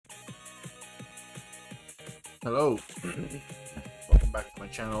Hello, welcome back to my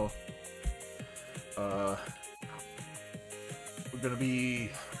channel. Uh, I'm gonna be,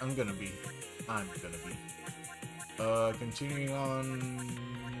 continuing on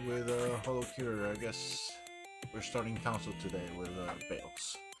with HoloCure. I guess we're starting council today with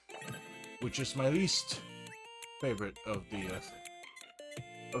Baelz, which is my least favorite of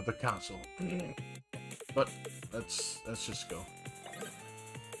the council. But let's just go.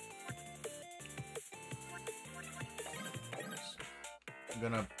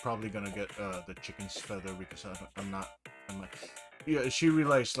 Probably gonna get the chicken's feather because I'm not. Yeah, she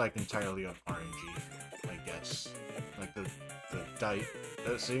relies like entirely on RNG, I guess. Like the die.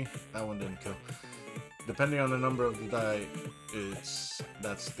 See, that one didn't kill. Depending on the number of the die,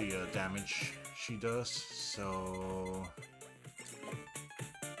 that's the damage she does. So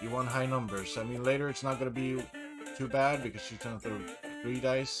you want high numbers. I mean, later it's not gonna be too bad because she's gonna throw 3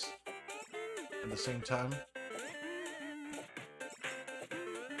 dice at the same time.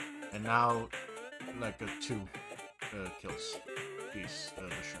 And now, like a 2 kills these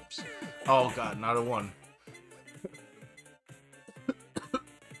the shrimps. Oh god, not a 1.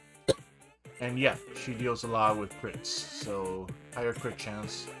 And yeah, she deals a lot with crits, so higher crit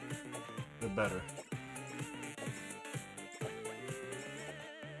chance, the better.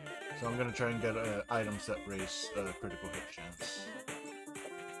 So I'm gonna try and get items that raise critical hit chance.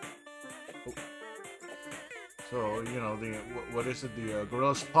 Oh. So, you know, what is it? The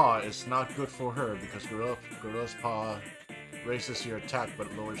Gorilla's Paw is not good for her because Gorilla's Paw raises your attack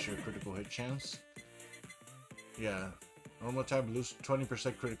but lowers your critical hit chance. Yeah, normal type lose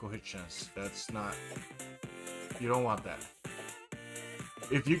 20% critical hit chance. That's not... You don't want that.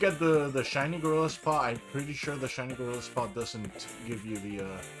 If you get the shiny Gorilla's Paw, I'm pretty sure the shiny Gorilla's Paw doesn't give you the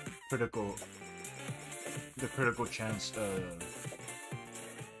critical chance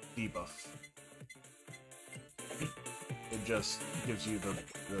debuff. It just gives you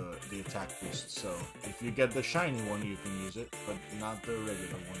the attack boost. So if you get the shiny one, you can use it, but not the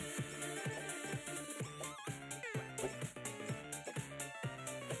regular one.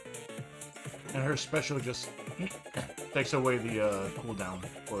 And her special just takes away the cooldown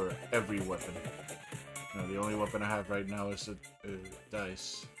for every weapon. You know, the only weapon I have right now is a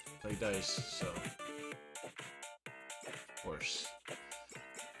dice. Play dice, so of course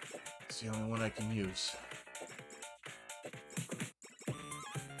it's the only one I can use.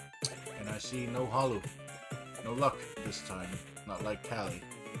 And I see no holo, no luck this time, not like Callie.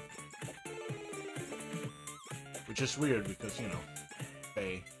 Which is weird because, you know,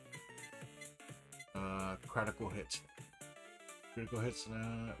 Faye. Critical hit. Critical hits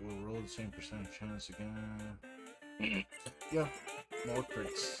will roll the same percentage chance again. Yeah, more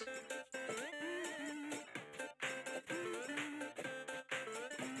crits.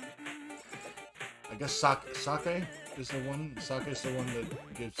 I guess Sake is the one. Sake is the one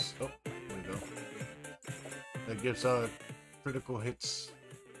that gives. Oh, there we go. That gives critical hits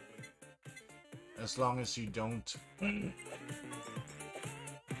as long as you don't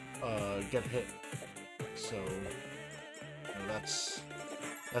get hit. So you know, that's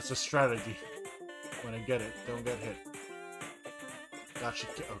a strategy. When I get it, don't get hit. Gotcha.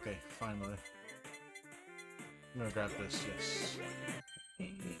 Okay, finally. I'm gonna grab this. Yes.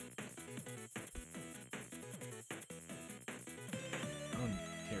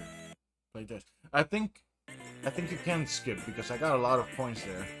 Here, play this. I think you can skip because I got a lot of points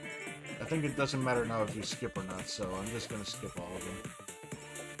there. I think it doesn't matter now if you skip or not, so I'm just gonna skip all of them.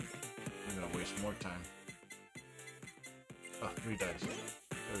 I'm gonna waste more time. Oh, 3 dice.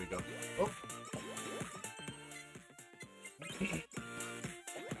 There we go. Oh!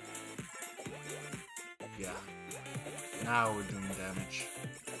 Yeah. Now we're doing damage.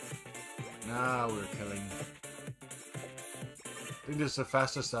 Now we're killing. I think this is the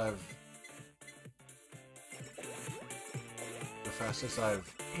fastest I've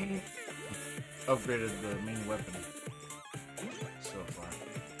upgraded the main weapon so far.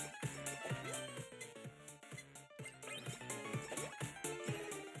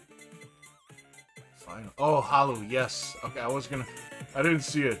 Final. Oh, holo, yes. Okay, I didn't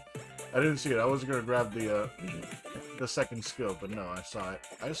see it. I was gonna grab the second skill, but no, I saw it.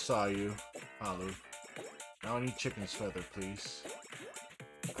 I saw you, holo. Now I need chicken's feather, please.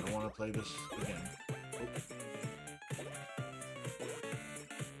 I don't want to play this again.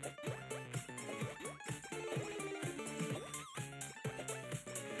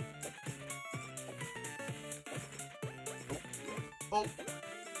 Oh.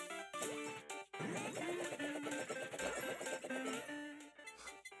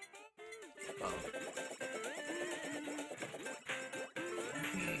 Oh.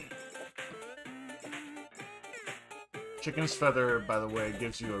 Chicken's feather, by the way,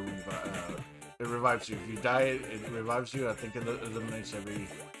 gives you a it revives you. If you die, it revives you. I think it eliminates every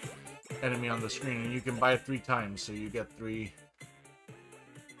enemy on the screen, and you can buy it 3 times, so you get 3.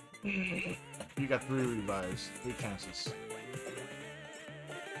 You got 3 revives, 3 chances.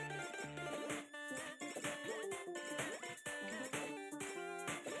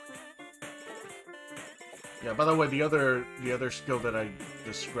 Yeah. By the way, the other skill that I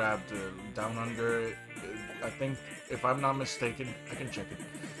just grabbed, down under, I think, if I'm not mistaken, I can check it.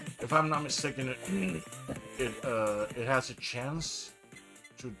 If I'm not mistaken, it has a chance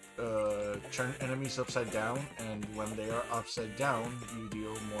to turn enemies upside down, and when they are upside down, you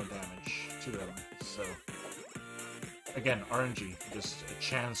deal more damage to them. So, again, RNG, just a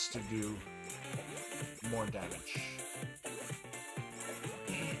chance to do more damage.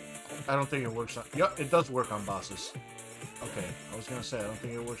 I don't think it works on... Yeah, it does work on bosses. Okay, I was gonna say, I don't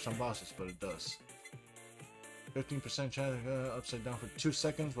think it works on bosses, but it does. 15% chance upside down for 2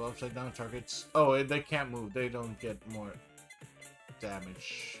 seconds while upside down targets... Oh, they can't move. They don't get more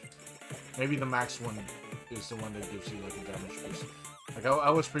damage. Maybe the max one is the one that gives you like a damage boost. Like I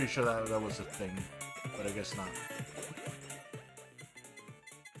was pretty sure that was a thing, but I guess not.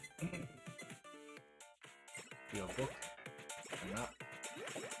 Yo, book. Why not?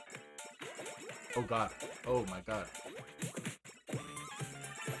 Oh god. Oh my god.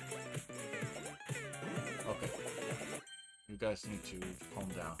 Okay. You guys need to calm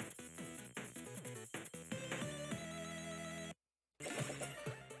down.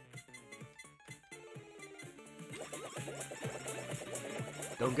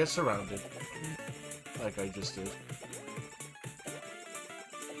 Don't get surrounded, like I just did.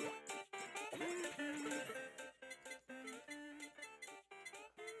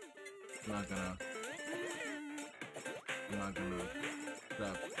 I'm not gonna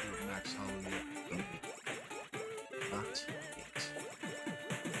grab your max hollow yet. Not yet.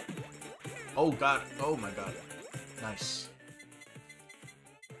 Oh god! Oh my god! Nice.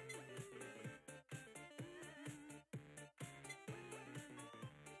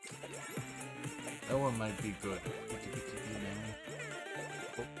 That one might be good.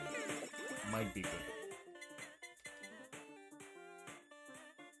 Oh, might be good.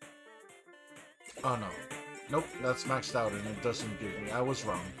 Oh no. Nope, that's maxed out and it doesn't give me. I was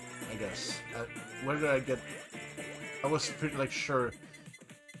wrong, I guess. Where did I get... I was pretty sure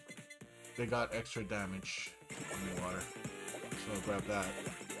they got extra damage in the water. So I'll grab that.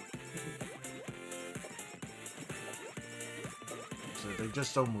 So they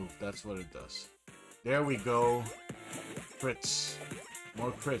just don't move, that's what it does. There we go. Crits.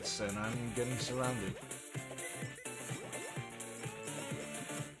 More crits, and I'm getting surrounded.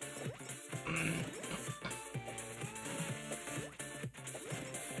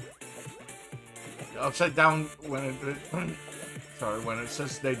 Upside down, when it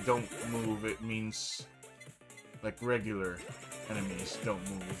says they don't move, it means like regular enemies don't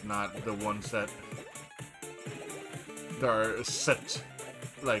move, not the ones that are set,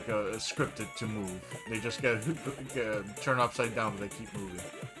 like scripted to move. They just get turn upside down, but they keep moving.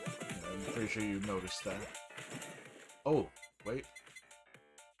 I'm pretty sure you noticed that. Oh, wait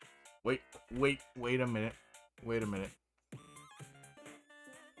a minute. Wait a minute.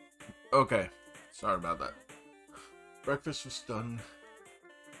 Okay. Sorry about that. Breakfast was done.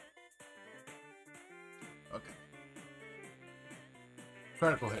 Okay.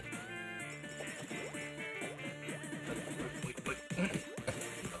 Critical hit. Wait.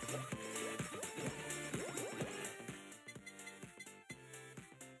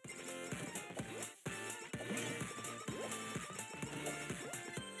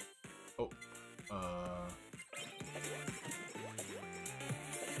 Oh.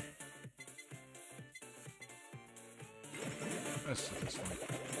 Let's do this one.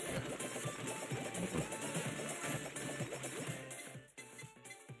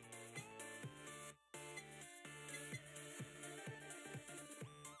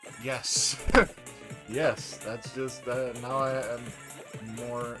 Yeah. Yes. Yes, that's just now I am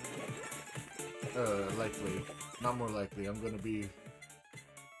more likely. Not more likely. I'm gonna be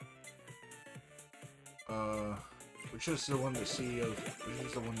which is the one that CEO, which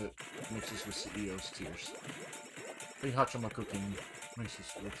is the one that mixes with CEO's tears. Hachama cooking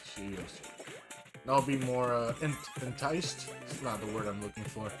mixes with CEO's tears. I'll be more enticed. It's not the word I'm looking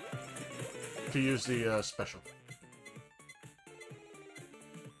for. To use the special.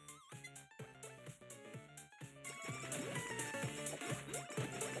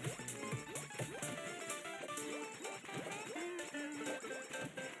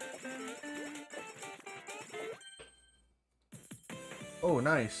 Oh,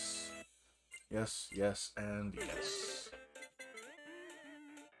 nice. Yes, yes, and yes.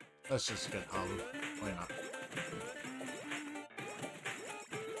 Let's just get Halu. Why not?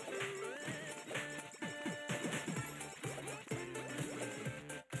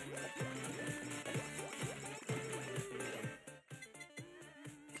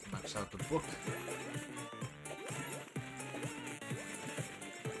 Max out the book.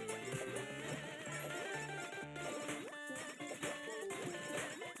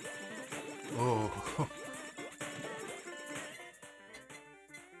 Oh.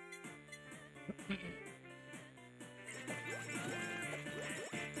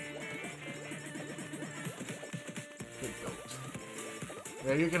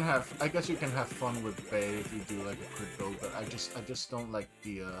 Yeah, you can have. I guess you can have fun with Bay if you do like a crit build, but I just don't like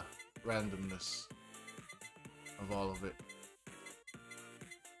the randomness of all of it.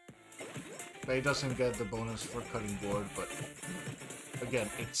 Bay doesn't get the bonus for cutting board, but again,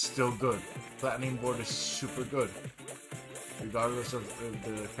 it's still good. Flattening board is super good, regardless of if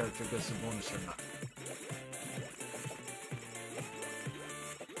the character gets the bonus or not.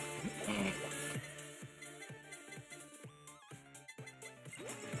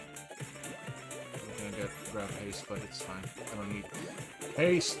 Grab haste, but it's fine. I don't need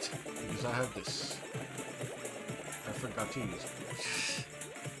haste because I have this. I forgot to use it.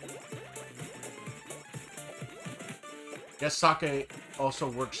 Yes, sake also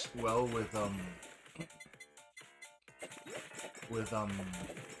works well with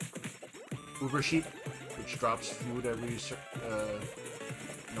Uber Sheep, which drops food every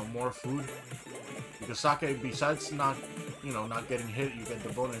more food. Because sake, besides not not getting hit, you get the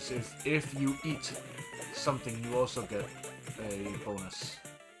bonus if you eat something, you also get a bonus.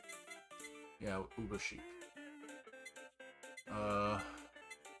 Yeah, Uber Sheep. Yeah,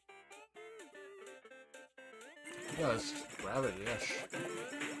 let's grab it, yes.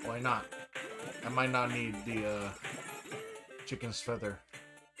 Why not? I might not need the chicken's feather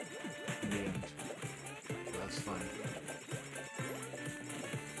in the end. So that's fine.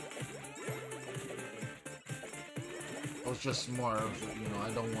 It was just more of, I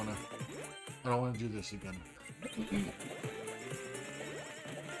don't wanna do this again.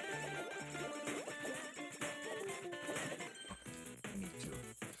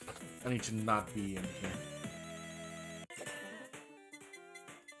 I need to not be in here.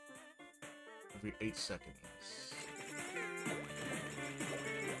 Every 8 seconds.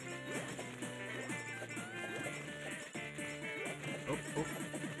 Oh, oh.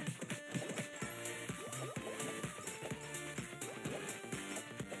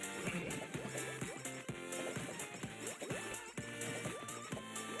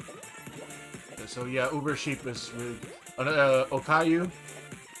 So yeah, Uber Sheep is really Okayu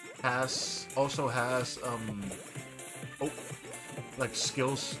also has like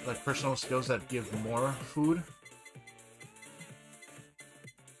skills, like personal skills that give more food.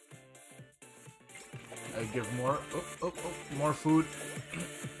 I give more food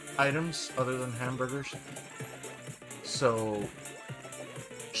items other than hamburgers. So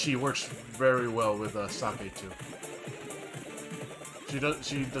she works very well with sake too. She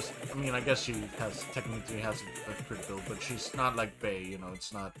does. I mean, I guess she technically has a crit build, but she's not like Bay.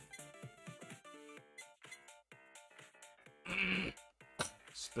 It's not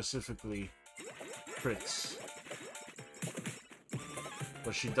specifically crits.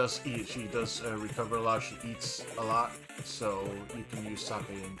 But she does eat. She does recover a lot. She eats a lot, so you can use sake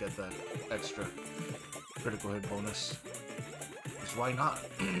and get that extra critical hit bonus. Because why not?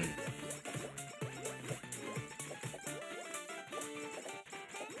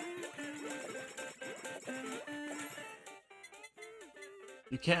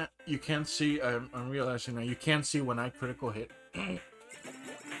 You can't see. I'm realizing now you can't see when I critical hit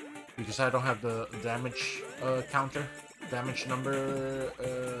because I don't have the damage counter, damage number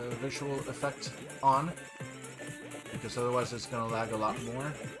visual effect on. Because otherwise it's gonna lag a lot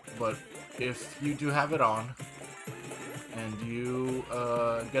more. But if you do have it on and you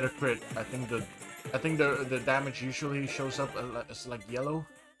get a crit, I think the damage usually shows up as like yellow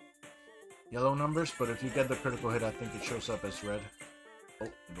numbers. But if you get the critical hit, I think it shows up as red. Oh,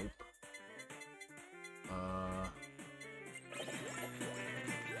 nope.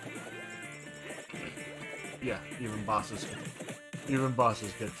 Yeah, even bosses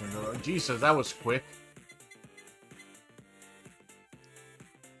get turned around. Jesus, that was quick.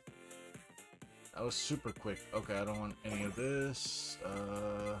 That was super quick. Okay, I don't want any of this.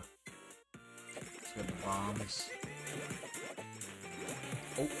 Let's get the bombs.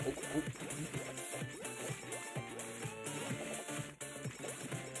 Oh.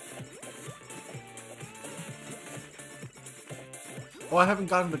 Oh, I haven't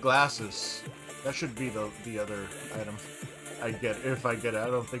gotten the glasses. That should be the other item. I get it. If I get it, I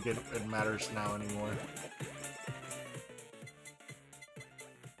don't think it matters now anymore.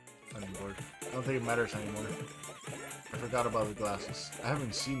 I'm bored. I don't think it matters anymore. I forgot about the glasses. I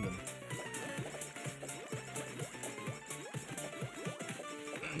haven't seen them.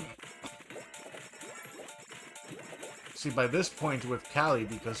 See, by this point with Callie,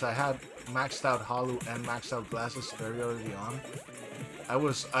 because I had maxed out Holo and maxed out glasses very early on, I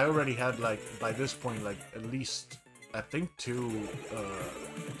already had, like, by this point, like, at least, I think 2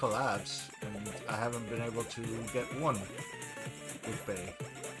 collabs, and I haven't been able to get one with Bae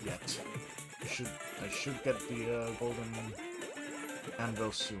yet. I should get the golden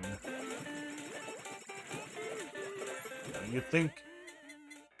anvil soon. You think...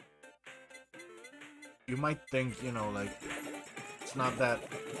 You might think, you know, like, it's not that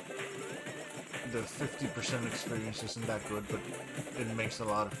the 50% experience isn't that good, but it makes a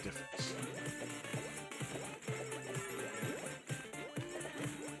lot of difference.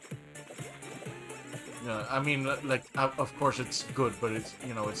 Yeah, I mean, like, of course it's good, but it's,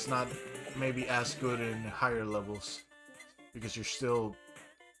 you know, it's not maybe as good in higher levels, because you're still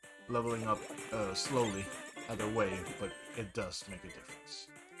leveling up slowly either way, but it does make a difference.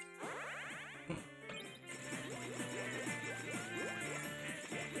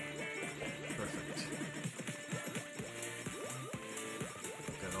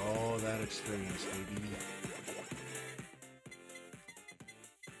 That experience, baby.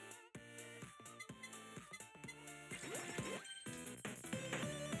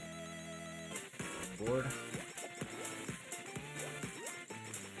 On board.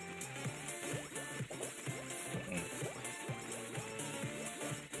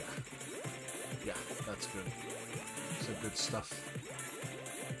 Yeah, that's good. Some good stuff.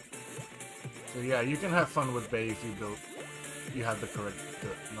 So yeah, you can have fun with Bae if you build. You have the correct,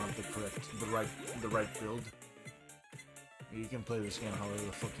 the right build. You can play this game however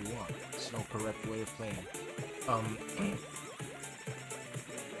the fuck you want. There's no correct way of playing.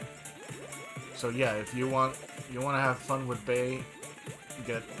 So yeah, if you want to have fun with Bae,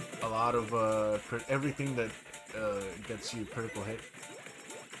 get a lot of everything that gets you critical hit.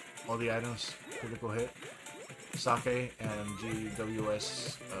 All the items critical hit. Sake and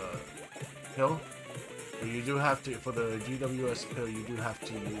GWS Hill. But you do have to, for the GWS pill, you do have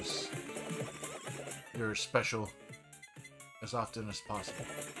to use your special as often as possible.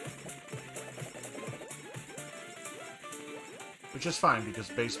 Which is fine, because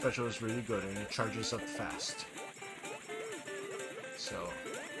base special is really good and it charges up fast. So...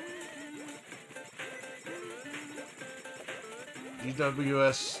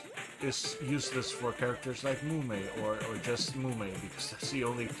 GWS is useless for characters like Mume, or just Mume, because that's the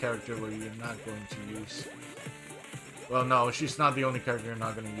only character where you're not going to use... Well, no, she's not the only character you're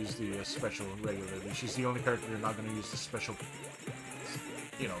not going to use the special regularly. She's the only character you're not going to use the special,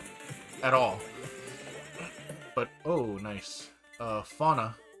 you know, at all. But, oh, nice.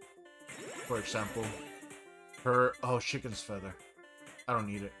 Fauna, for example, her... Oh, Chicken's Feather. I don't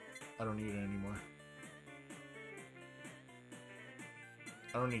need it. I don't need it anymore.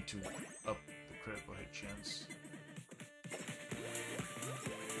 I don't need to up the critical hit chance.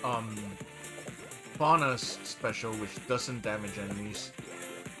 Fauna's special, which doesn't damage enemies,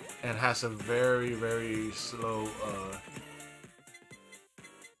 and has a very, very slow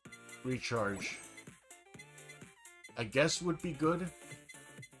recharge, I guess would be good.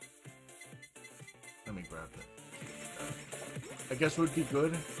 Let me grab that. I guess would be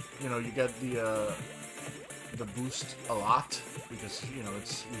good. You know, you get the boost a lot, because, you know,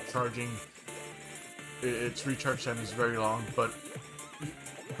 it's recharging. Its recharge time is very long, but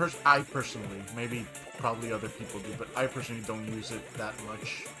I personally, maybe probably other people do, but I personally don't use it that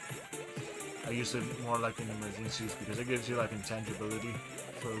much. I use it more like in emergencies, because it gives you like intangibility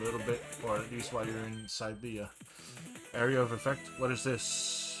for a little bit, or at least while you're inside the area of effect. What is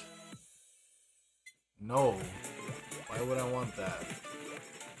this? No. Why would I want that?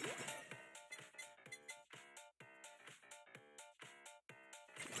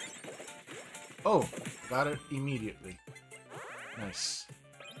 Oh, got it immediately. Nice.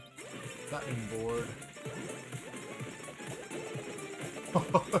 Lightning board.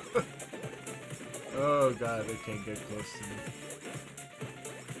 Oh god, they can't get close to me.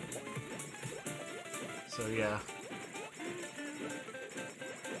 So yeah.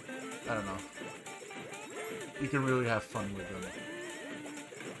 I don't know. You can really have fun with them.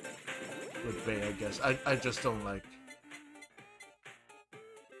 With Bae, I guess. I just don't like...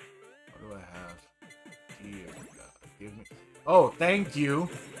 What do I have? Dear God, give me... Oh, thank you!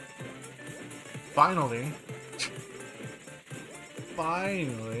 Finally!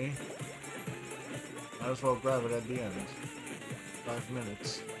 Finally! Might as well grab it at the end. 5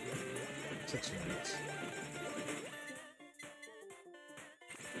 minutes. 6 minutes.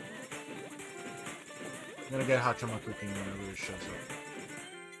 I'm gonna get Hachama cooking whenever it shows up.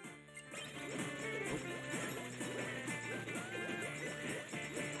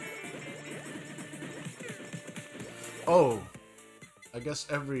 Oh, I guess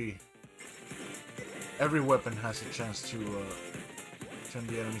every weapon has a chance to turn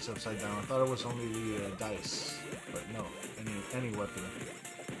the enemies upside down. I thought it was only the dice, but no, any weapon.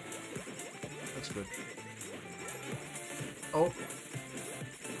 That's good. Oh,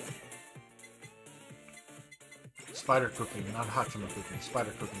 spider cooking, not Hachima cooking.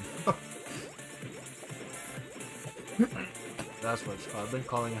 Spider cooking. That's what it's called. I've been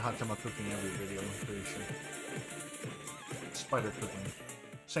calling it Hachima cooking every video. I'm pretty sure. Spider cooking,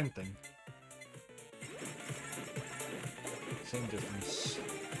 same thing. Same difference.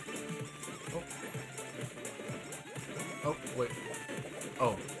 Oh. Oh, wait.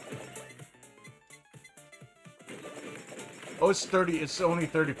 Oh. Oh, it's 30. It's only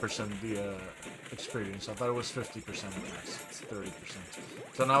 30% the experience. I thought it was 50% max. It's 30%.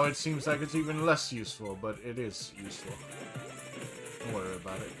 So now it seems like it's even less useful, but it is useful. Don't worry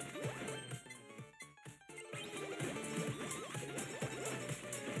about it.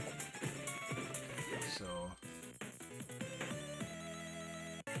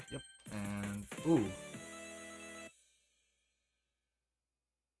 Ooh.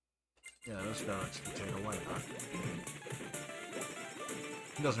 Yeah, let's go potato. Why not?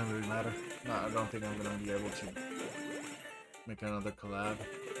 It doesn't really matter. No, I don't think I'm gonna be able to make another collab by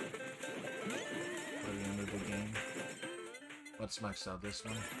the end of the game. Let's max out this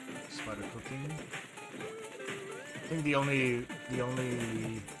one. Spider cooking. I think the only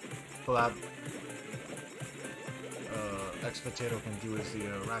collab X-Potato can do is the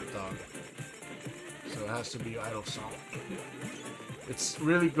rat dog. So it has to be Idle Song. It's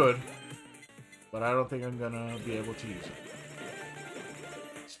really good, but I don't think I'm gonna be able to use it.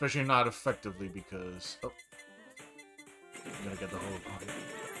 Especially not effectively because... Oh. I'm gonna get the whole pocket.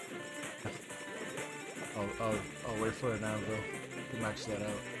 I'll wait for an anvil to max that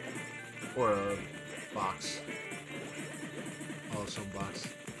out. Or a box. Also box.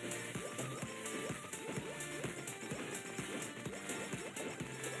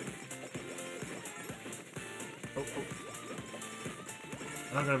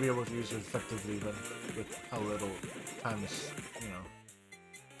 I'm not gonna be able to use it effectively, but with how little time is, you know,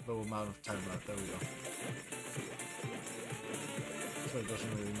 little amount of time left. There we go. So it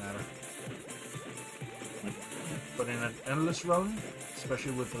doesn't really matter. But in an endless run,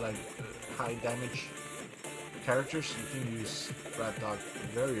 especially with like high damage characters, you can use Rat Dog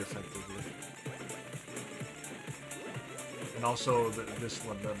very effectively. And also this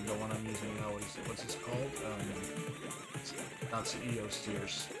one, the one I'm using now is what's this called? Not EOS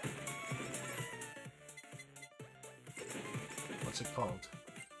tiers. What's it called?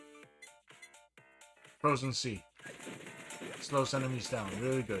 Frozen Sea. Slows enemies down.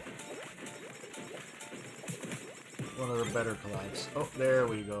 Really good. One of the better collabs. Oh, there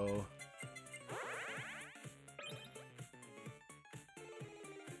we go.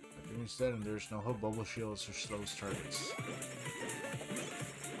 Instead, and there's no hope. Bubble shields or slows targets.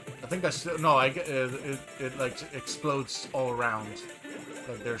 I think I still no. I get it like explodes all around.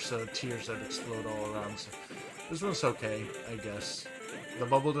 Like there's tiers that explode all around. So this one's okay, I guess. The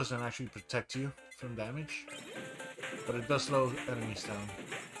bubble doesn't actually protect you from damage, but it does slow enemies down.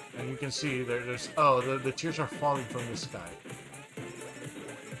 And you can see there's oh the tiers are falling from the sky.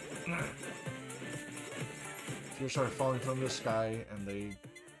 Tiers are falling from the sky, and they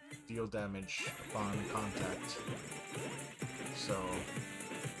deal damage upon contact. So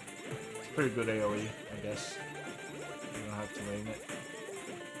it's pretty good AoE, I guess. You don't have to aim it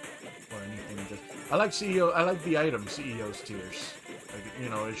or anything. Just I like CEO. I like the item CEO's tiers. Like, you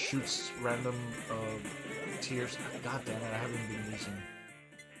know, it shoots random tiers. God damn it! I haven't been using.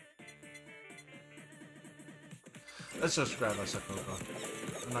 Let's just grab a Sakoko.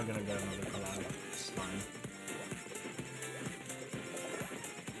 I'm not gonna get another collab. It's fine.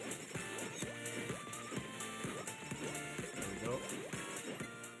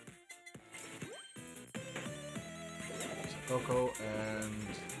 Sakoko and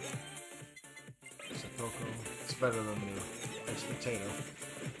Sakoko. It's better than the X-Potato.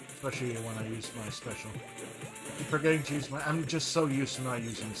 Especially when I use my special. I keep forgetting to use my... I'm just so used to not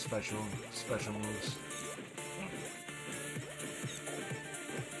using special moves.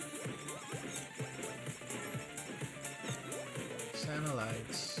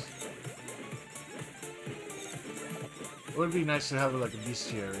 Sandalites. It would be nice to have like a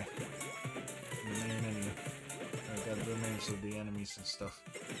bestiary in the main menu. The main sometimes with the enemies and stuff.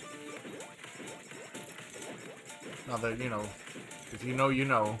 Not that, you know, if you know, you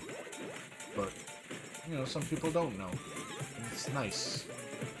know. But, you know, some people don't know. And it's nice.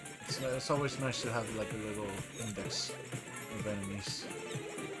 It's always nice to have, like, a little index of enemies.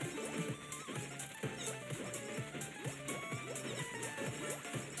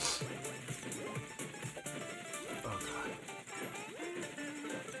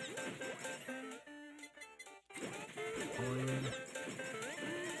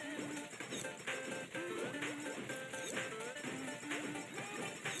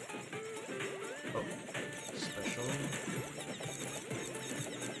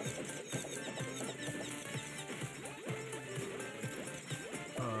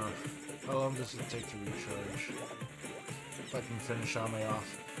 How long does it take to recharge? If I can finish Ame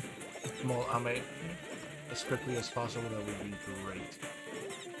off, well, Ame as quickly as possible, that would be great.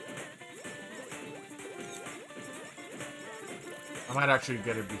 I might actually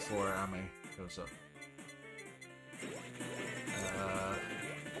get it before Ame goes up.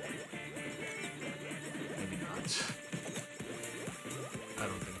 Maybe not. I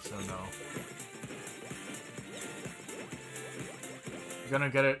don't think so, no. Gonna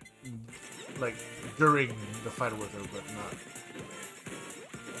get it, like, during the fight with her, but not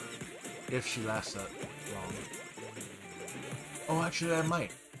if she lasts that long. Oh, actually, I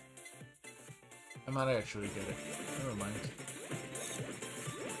might. I might actually get it. Never mind.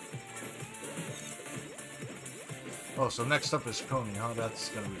 Oh, so next up is Coney, huh? That's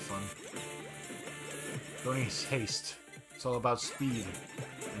gonna be fun. Coney's haste. It's all about speed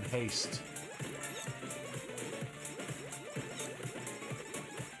and haste.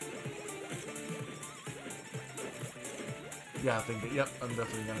 Yeah, I think that, yep, I'm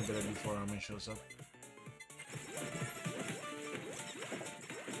definitely gonna get it before Ame shows up.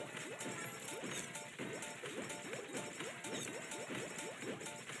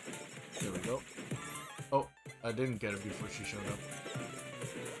 There we go. Oh, I didn't get it before she showed up.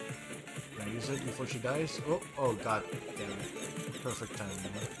 Can I use it before she dies? Oh, oh, god damn it. Perfect timing,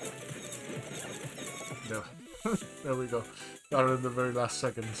 man. There, there we go. Got it in the very last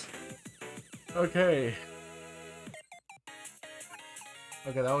seconds. Okay.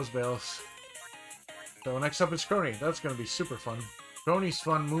 Okay, that was Baelz. So next up is Coney. That's gonna be super fun. Coney's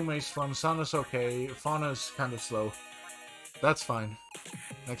fun, Mume's fun, Sana's okay, Fauna's kind of slow. That's fine.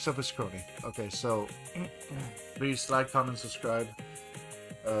 Next up is Coney. Okay, so please like, comment, subscribe.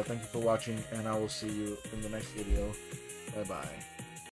 Thank you for watching, and I will see you in the next video. Bye-bye.